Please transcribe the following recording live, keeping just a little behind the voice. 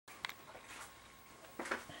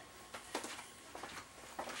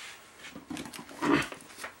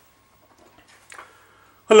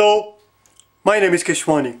Hello, my name is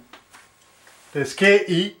Keshwani. There's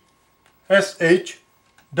K-E-S-H-W-A-N-I,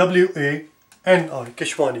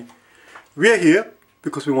 Keshwani. We are here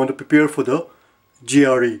because we want to prepare for the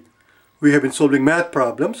GRE. We have been solving math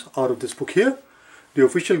problems out of this book here, the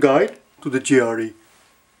official guide to the GRE,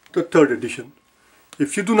 the 3rd edition.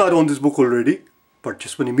 If you do not own this book already,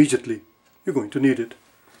 purchase one immediately. You're going to need it.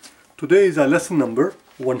 Today is our lesson number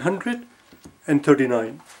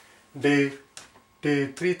 139. Day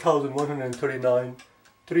 3139.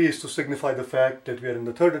 3 is to signify the fact that we are in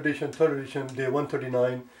the 3rd edition, day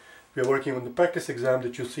 139. We are working on the practice exam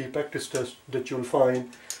that you see, practice test that you will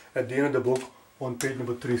find at the end of the book on page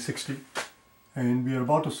number 360. And we are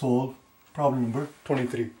about to solve problem number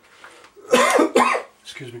 23.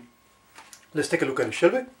 Excuse me. Let's take a look at it,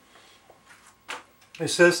 shall we? It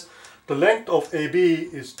says the length of AB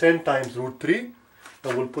is 10 times root 3.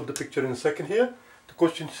 Now we'll put the picture in a second here. The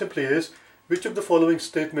question simply is, which of the following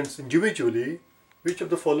statements individually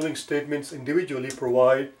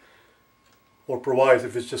provide, or provides,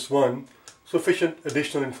 if it's just one, sufficient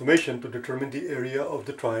additional information to determine the area of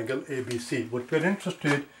the triangle ABC? What we're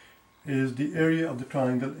interested in is the area of the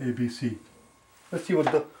triangle ABC. Let's see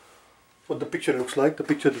what the picture looks like. The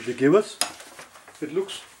picture that they give us, it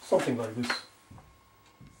looks something like this.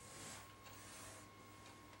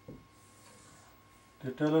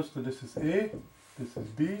 They tell us that this is A, this is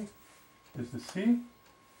B, this is C,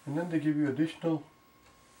 and then they give you additional,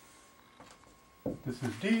 this is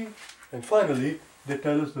D, and finally they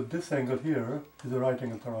tell us that this angle here is a right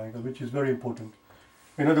angle triangle, which is very important.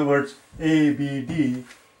 In other words, ABD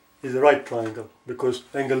is a right triangle because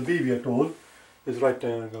angle B, we are told, is right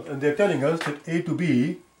angle, and they're telling us that A to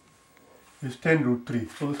B is 10 root 3.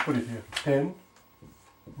 So let's put it here, 10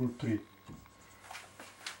 root 3.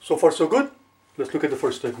 So far so good. Let's look at the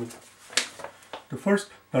first statement.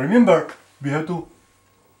 Now remember, we have to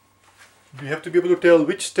be able to tell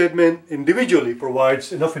which statement individually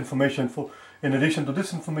provides enough information for, in addition to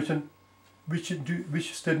this information, which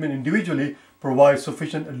statement individually provides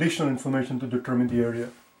sufficient additional information to determine the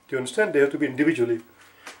area. Do you understand? They have to be individually.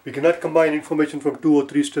 We cannot combine information from 2 or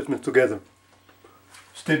 3 statements together.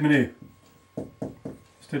 Statement A.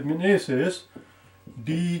 Statement A says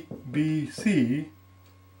DBC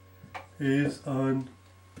is an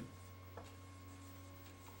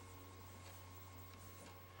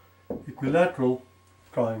equilateral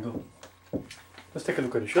triangle. Let's take a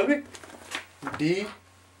look at it, shall we?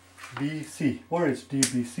 DBC. Where is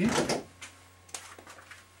DBC?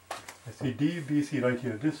 I see DBC right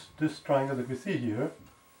here. This triangle that we see here,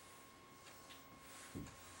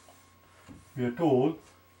 we are told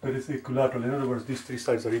that it's equilateral. In other words, these 3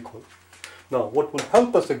 sides are equal. Now, what will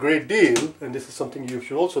help us a great deal, and this is something you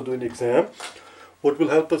should also do in the exam, what will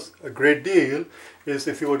help us a great deal is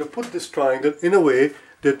if you were to put this triangle in a way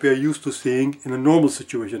that we are used to seeing in a normal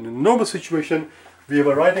situation. In a normal situation, we have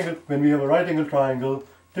a right angle. When we have a right angle triangle,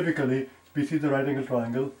 typically we see the right angle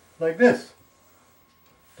triangle like this.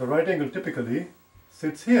 The right angle typically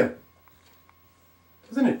sits here,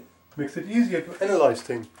 isn't it? Makes it easier to analyze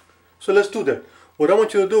things. So let's do that. What I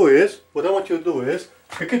want you to do is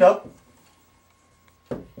pick it up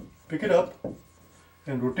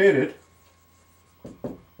and rotate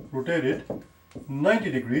it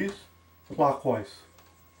 90 degrees clockwise.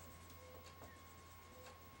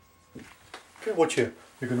 Okay, watch here.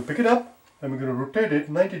 We're going to pick it up and we're going to rotate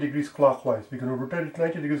it 90 degrees clockwise. We're going to rotate it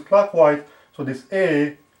 90 degrees clockwise, so this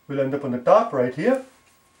A will end up on the top right here.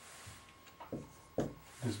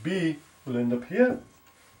 This B will end up here.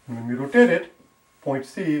 And when we rotate it, point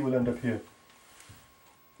C will end up here.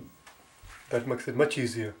 That makes it much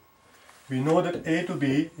easier. We know that A to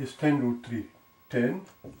B is 10 root 3. 10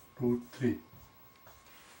 root 3.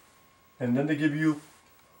 And then they give you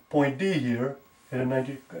point D here at a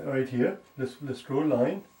 90 right here. Let's draw a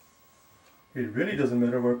line. It really doesn't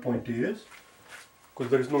matter where point D is because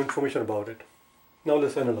there is no information about it. Now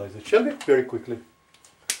let's analyze it, shall we? Very quickly.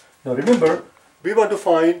 Now remember, we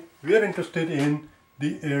are interested in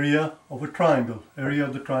the area of a triangle, area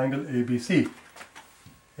of the triangle ABC.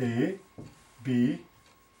 A, B,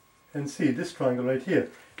 and C, this triangle right here.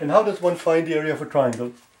 And how does one find the area of a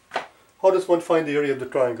triangle? How does one find the area of the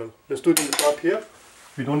triangle? Let's do it in the top here.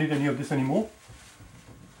 We don't need any of this anymore.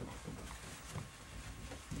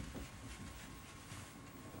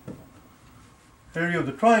 Area of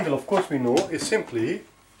the triangle, of course we know, is simply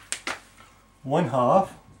 1/2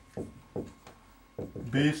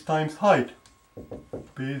 base times height.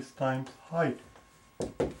 Base times height.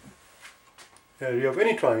 Area of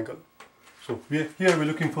any triangle. So here we're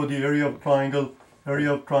looking for the area of triangle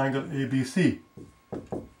ABC.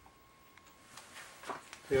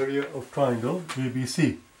 area of triangle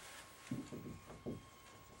ABC.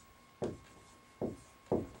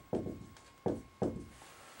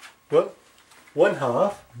 Well,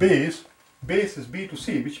 1/2 base is B to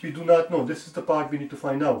C, which we do not know. This is the part we need to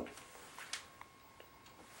find out.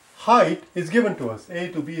 Height is given to us. A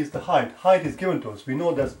to B is the height. Height is given to us. We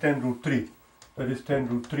know that's 10 root 3. That is 10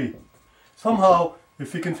 root 3. Somehow,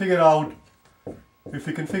 if we can figure out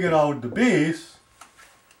the base,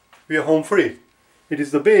 we are home free. It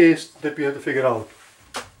is the base that we have to figure out.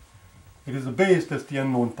 It is the base that's the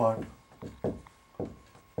unknown part.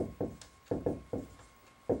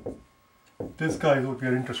 This guy is what we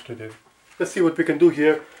are interested in. Let's see what we can do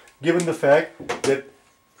here, given the fact that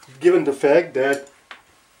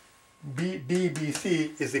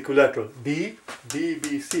DBC is equilateral.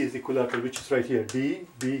 DBC is equilateral, which is right here.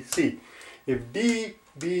 DBC. If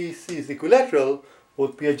DBC is equilateral,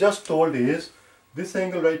 what we are just told is this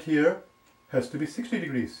angle right here has to be 60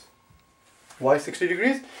 degrees. Why 60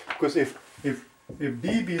 degrees? Because if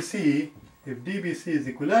DBC is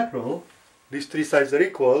equilateral, these three sides are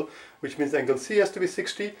equal, which means angle C has to be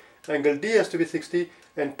 60, angle D has to be 60,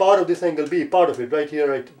 and part of this angle B, part of it right here,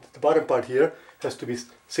 right, the bottom part here, has to be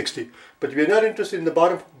 60. But we are not interested in the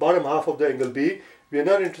bottom half of the angle B. We are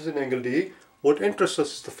not interested in angle D. What interests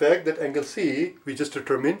us is the fact that angle C, we just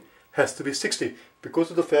determined, has to be 60 because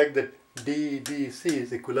of the fact that DBC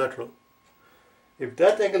is equilateral. If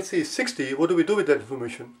that angle C is 60, what do we do with that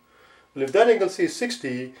information? Well, if that angle C is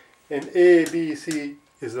 60 and ABC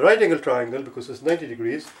is the right angle triangle because it's 90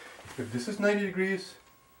 degrees, if this is 90 degrees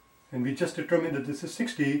and we just determined that this is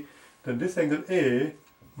 60, then this angle A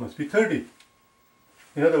must be 30.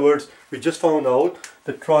 In other words, we just found out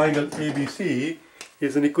that triangle ABC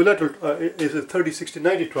is an equilateral, is a 30, 60,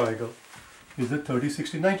 90 triangle. Is a 30,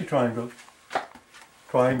 60, 90 triangle.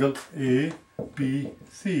 Triangle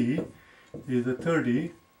ABC is a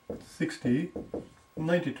 30, 60,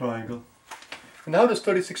 90 triangle. And how does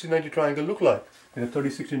 30, 60, 90 triangle look like? In a 30,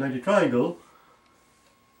 60, 90 triangle,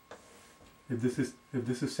 if this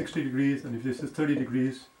is 60 degrees and if this is 30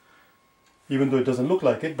 degrees, even though it doesn't look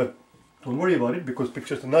like it, but don't worry about it because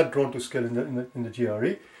pictures are not drawn to scale in the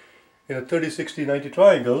GRE. In a 30, 60, 90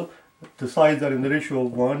 triangle, the sides are in the ratio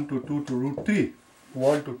of 1 to 2 to root 3.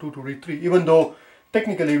 1 to 2 to root 3. Even though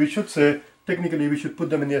technically we should put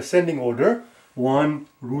them in the ascending order. 1,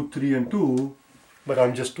 root 3 and 2. But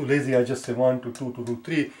I'm just too lazy, I just say 1 to 2 to root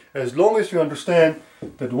 3. As long as you understand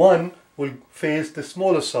that 1 will face the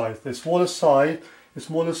smallest side. The smallest side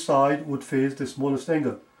would face the smallest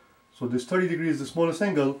angle. So this 30 degrees is the smallest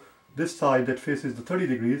angle. This side that faces the 30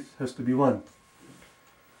 degrees has to be 1.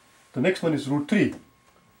 The next one is root 3.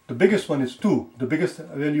 The biggest one is 2. The biggest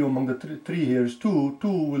value among the 3 here is 2. 2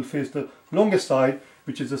 will face the longest side,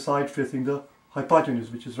 which is the side facing the hypotenuse,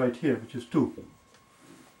 which is right here, which is 2.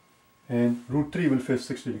 And root 3 will face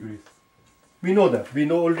 60 degrees. We know that. We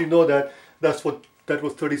already know that. That's what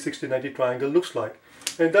 30, 60, 90 triangle looks like.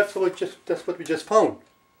 And that's what we just found.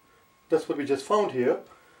 That's what we just found here.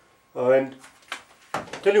 And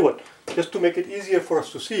tell you what, just to make it easier for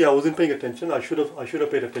us to see, I wasn't paying attention. I should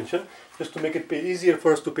have paid attention. Just to make it easier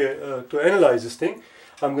for us to analyze this thing,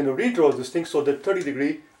 I'm going to redraw this thing so that 30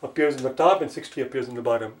 degree appears in the top and 60 appears in the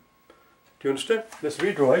bottom. Do you understand? Let's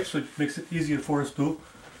redraw it so it makes it easier for us to.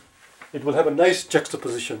 It will have a nice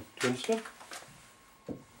juxtaposition. Do you understand?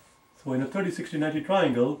 So in a 30, 60, 90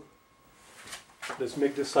 triangle, let's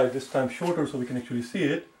make this side this time shorter so we can actually see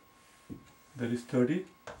it. That is 30.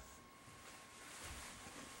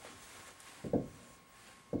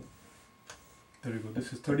 There we go.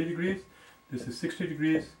 This is 30 degrees, this is 60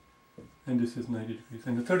 degrees, and this is 90 degrees.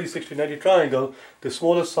 And the 30, 60, 90 triangle, the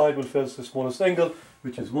smallest side will face the smallest angle,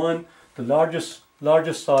 which is 1. The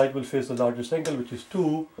largest side will face the largest angle, which is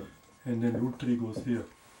 2. And then root 3 goes here.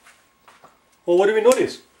 Well, what do we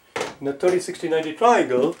notice? In a 30, 60, 90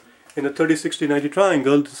 triangle,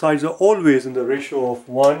 the sides are always in the ratio of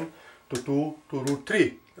 1 to 2 to root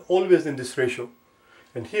 3. Always in this ratio.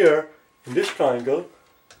 And here, in this triangle,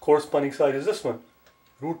 corresponding side is this one.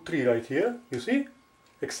 Root 3 right here, you see?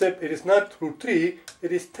 Except it is not root 3,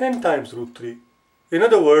 it is 10 times root 3. In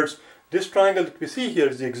other words, this triangle that we see here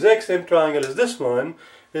is the exact same triangle as this one.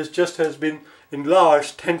 It just has been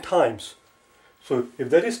enlarged 10 times. So if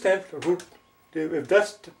that is 10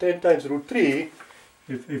 times root 3,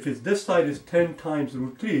 if this side is 10 times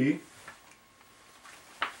root 3,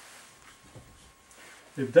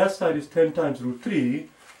 if that side is 10 times root 3,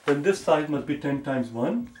 then this side must be 10 times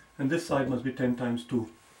 1, and this side must be 10 times 2.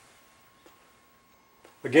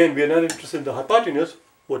 Again, we are not interested in the hypotenuse.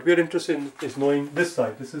 What we are interested in is knowing this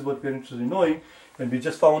side. This is what we are interested in knowing, and we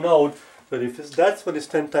just found out So if that's one is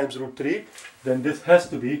 10 times root 3, then this has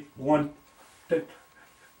to be root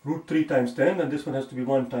 3 times 10, and this one has to be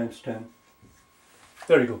 1 times 10.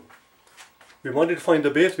 There you go. We wanted to find the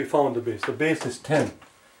base, we found the base. The base is 10.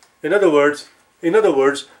 In other words,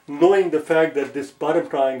 knowing the fact that this bottom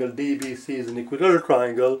triangle DBC is an equilateral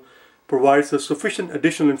triangle provides us sufficient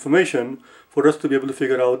additional information for us to be able to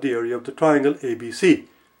figure out the area of the triangle ABC.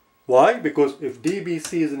 Why? Because if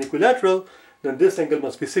DBC is an equilateral, then this angle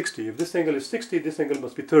must be 60. If this angle is 60, this angle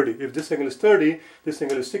must be 30. If this angle is 30, this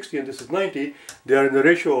angle is 60, and this is 90. They are in the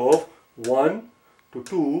ratio of 1 to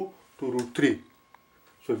 2 to root 3.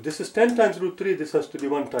 So if this is 10 times root 3, this has to be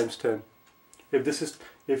 1 times 10. If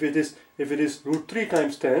it is root 3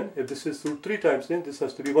 times 10, if this is root 3 times 10, this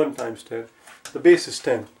has to be 1 times 10. The base is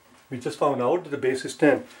 10. We just found out that the base is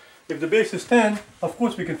 10. If the base is 10, of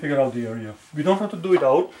course we can figure out the area. We don't have to do it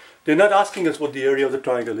out. They're not asking us what the area of the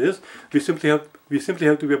triangle is. We simply have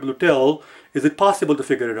to be able to tell, is it possible to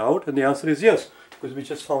figure it out? And the answer is yes, because we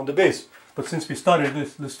just found the base. But since we started,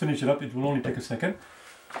 let's finish it up. It will only take a second.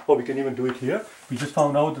 Or we can even do it here. We just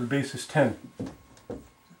found out that the base is 10.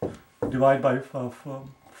 Divide by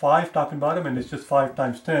 5 top and bottom, and it's just 5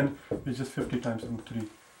 times 10, which is just 50 times root 3.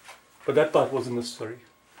 But that part wasn't necessary.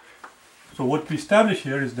 So what we establish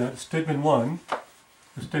here is that statement 1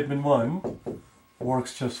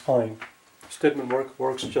 works just fine. Statement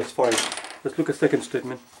works just fine. Let's look at second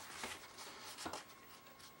statement.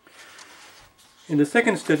 In the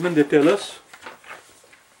second statement, they tell us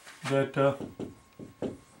that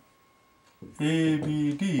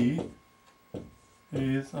ABD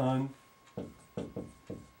is an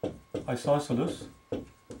isosceles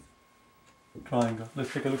triangle.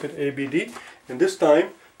 Let's take a look at ABD. And this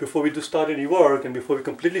time, before we start any work and before we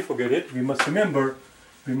completely forget it, we must remember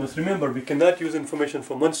we cannot use information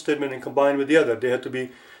from one statement and combine with the other. They have to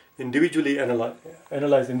be individually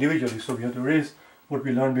analyzed individually. So we have to erase what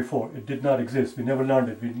we learned before. It did not exist. We never learned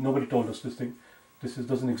it. Nobody told us this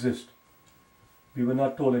doesn't exist. We were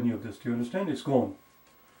not told any of this. Do you understand? It's gone.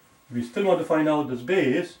 We still want to find out this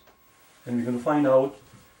base, and we're going to find out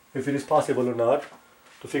if it is possible or not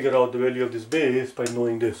to figure out the value of this base by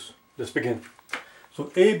knowing this. Let's begin. So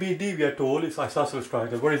ABD, we are told, is isosceles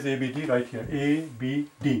triangle. Where is ABD? Right here.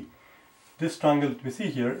 ABD. This triangle we see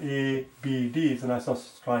here, ABD, is an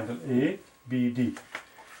isosceles triangle. ABD.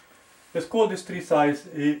 Let's call this three sides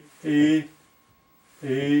ABD.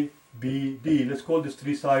 Let's call this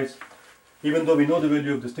three sides, even though we know the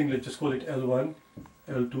value of this thing, let's just call it L1,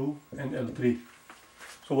 L2, and L3.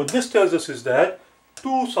 So what this tells us is that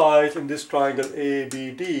two sides in this triangle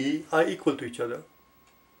ABD are equal to each other.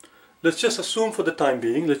 Let's just assume for the time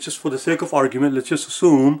being, for the sake of argument, let's just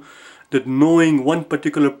assume that knowing one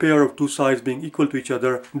particular pair of two sides being equal to each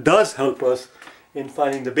other does help us in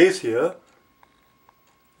finding the base here.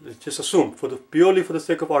 Let's just assume, purely for the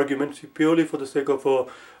sake of argument, purely for the sake of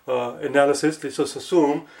analysis, let's just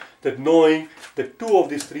assume that knowing that two of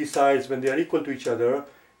these three sides, when they are equal to each other,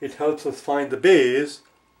 it helps us find the base.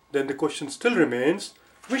 Then the question still remains,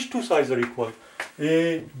 which two sides are equal?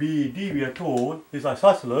 ABD, we are told, is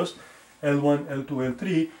isosceles. L1, L2,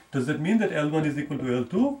 L3. Does that mean that L1 is equal to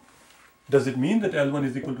L2? Does it mean that L1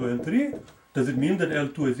 is equal to L3? Does it mean that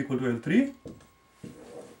L2 is equal to L3?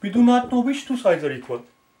 We do not know which two sides are equal.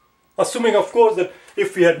 Assuming, of course, that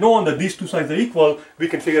if we had known that these two sides are equal, we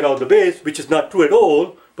can figure out the base, which is not true at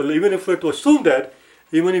all. But even if we were to assume that,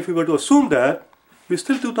 we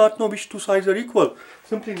still do not know which two sides are equal.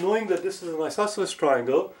 Simply knowing that this is an isosceles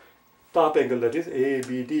triangle, top angle that is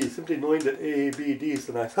ABD, simply knowing that ABD is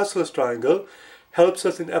an isosceles triangle helps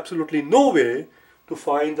us in absolutely no way to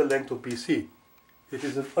find the length of BC. It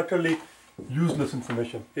is an utterly useless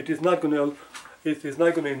information. It is not going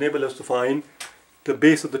to enable us to find the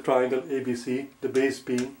base of the triangle ABC, the base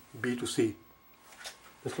being B to C.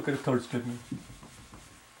 Let's look at the third statement.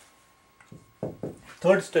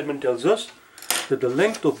 Third statement tells us that the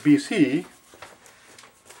length of BC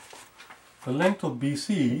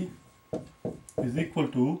is equal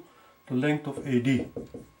to the length of AD.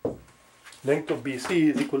 Length of BC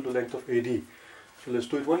is equal to length of AD. So let's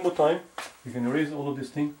do it one more time. We can erase all of this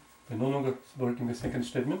thing. We're no longer working the second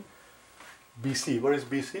statement. BC, where is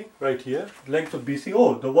BC? Right here. Length of BC.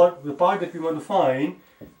 Oh, the part that we want to find,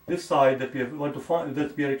 this side that we want to find,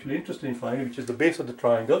 that we are actually interested in finding, which is the base of the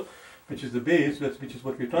triangle, which is the base, which is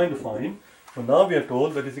what we're trying to find. So now we are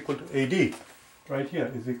told that is equal to AD. Right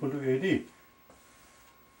here is equal to AD.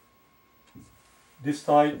 This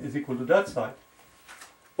side is equal to that side.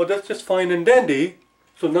 Well, that's just fine and dandy.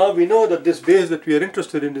 So now we know that this base that we are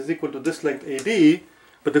interested in is equal to this length AD,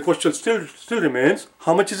 but the question still remains,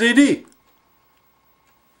 how much is AD?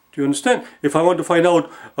 Do you understand? If I want to find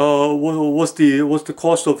out what's the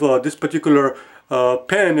cost of this particular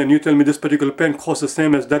pen, and you tell me this particular pen costs the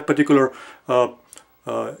same as that particular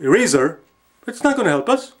eraser, it's not going to help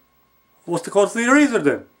us. What's the cost of the eraser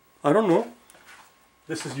then? I don't know.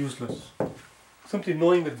 This is useless. Simply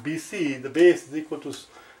knowing that BC, the base, is equal to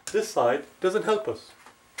this side doesn't help us.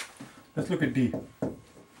 Let's look at D.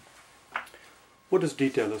 What does D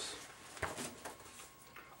tell us?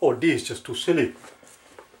 Oh, D is just too silly.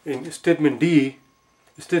 In statement D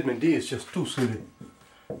is just too silly.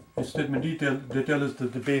 In statement D, they tell us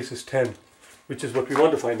that the base is 10, which is what we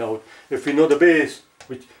want to find out. If we know the base,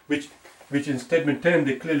 which in statement 10,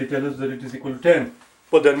 they clearly tell us that it is equal to 10.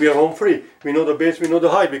 But then we are home free. We know the base, we know the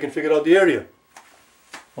height, we can figure out the area.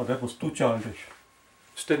 Oh, that was too childish.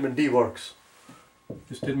 Statement D works.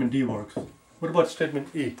 Statement D works. What about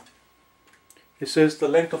statement E? It says the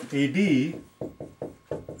length of AD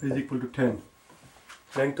is equal to 10.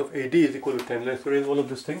 Length of AD is equal to 10. Let's erase all of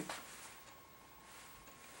this thing.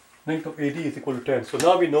 Length of AD is equal to 10. So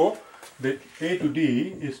now we know that A to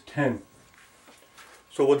D is 10.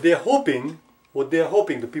 So what they are hoping,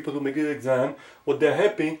 the people who make this exam, what they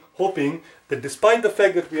are hoping that despite the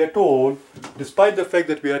fact that we are told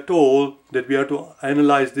that we are to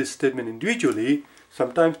analyze this statement individually,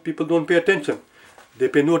 sometimes people don't pay attention. They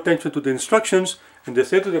pay no attention to the instructions, and they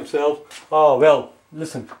say to themselves, "Ah, well,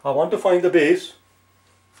 listen, I want to find the base."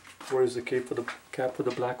 Where is the cap for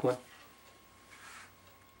the black one?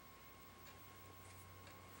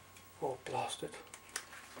 Oh, blast it.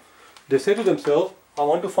 They say to themselves, I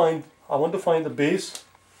want to find the base.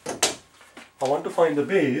 I want to find the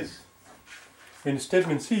base. In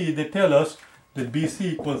statement C, they tell us that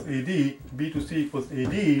BC equals AD, B to C equals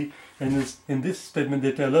AD, and in this statement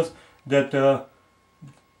they tell us that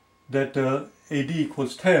AD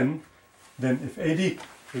equals 10. Then if AD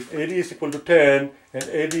is equal to 10 and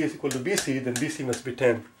AD is equal to BC, then BC must be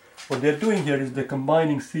 10. What they're doing here is they're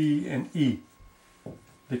combining C and E.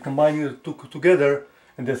 They're combining the two together,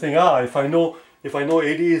 and they're saying, if I know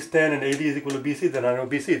AD is 10 and AD is equal to BC, then I know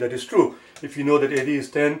BC. That is true. If you know that AD is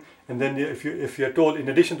 10, and then if you are told in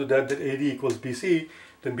addition to that AD equals BC,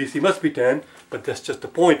 then BC must be 10. But that's just the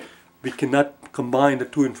point. We cannot combine the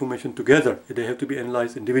two information together. They have to be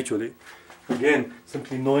analyzed individually. Again,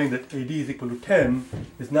 simply knowing that AD is equal to 10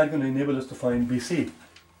 is not going to enable us to find BC.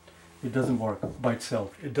 It doesn't work by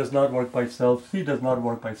itself. It does not work by itself. C does not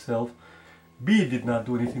work by itself. B did not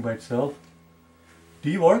do anything by itself.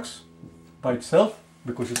 D works by itself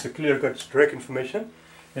because it's a clear-cut direct information,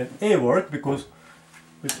 and A worked because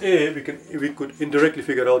with A we could indirectly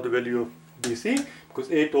figure out the value of BC,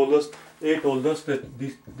 because A told us that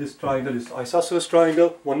this triangle is isosceles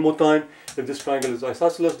triangle. One more time, if this triangle is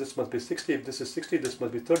isosceles, this must be 60. If this is 60, this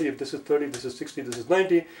must be 30. If this is 30, this is 60, this is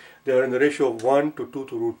 90. They are in the ratio of 1 to 2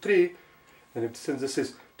 to root 3. And since this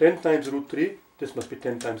is 10 times root 3, this must be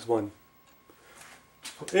 10 times 1.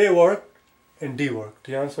 So A worked and D worked.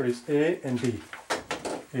 The answer is A and D.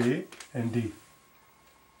 A and D.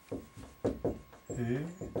 A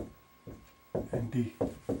and D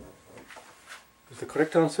is the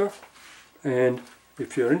correct answer. And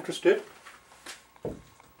if you are interested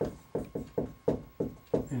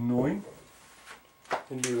in knowing,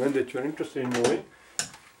 in the event that you are interested in knowing,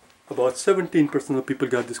 about 17% of people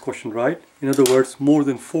got this question right. In other words, more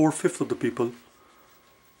than 4/5 of the people,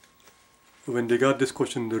 when they got this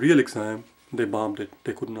question in the real exam, they bombed it.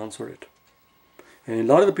 They couldn't answer it. And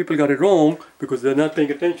a lot of the people got it wrong because they're not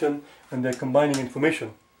paying attention and they're combining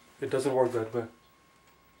information. It doesn't work that way.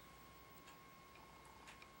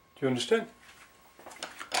 Do you understand?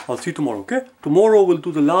 I'll see you tomorrow, okay? Tomorrow we'll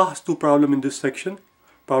do the last two problems in this section,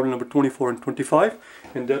 problem number 24 and 25,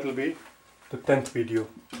 and that will be the 10th video.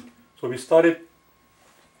 So we started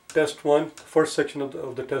test 1, first section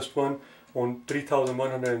of the test 1 on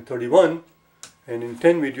 3131, and in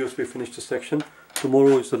 10 videos we finished the section.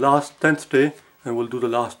 Tomorrow is the last 10th day and we'll do the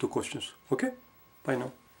last two questions. Okay? Bye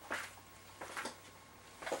now.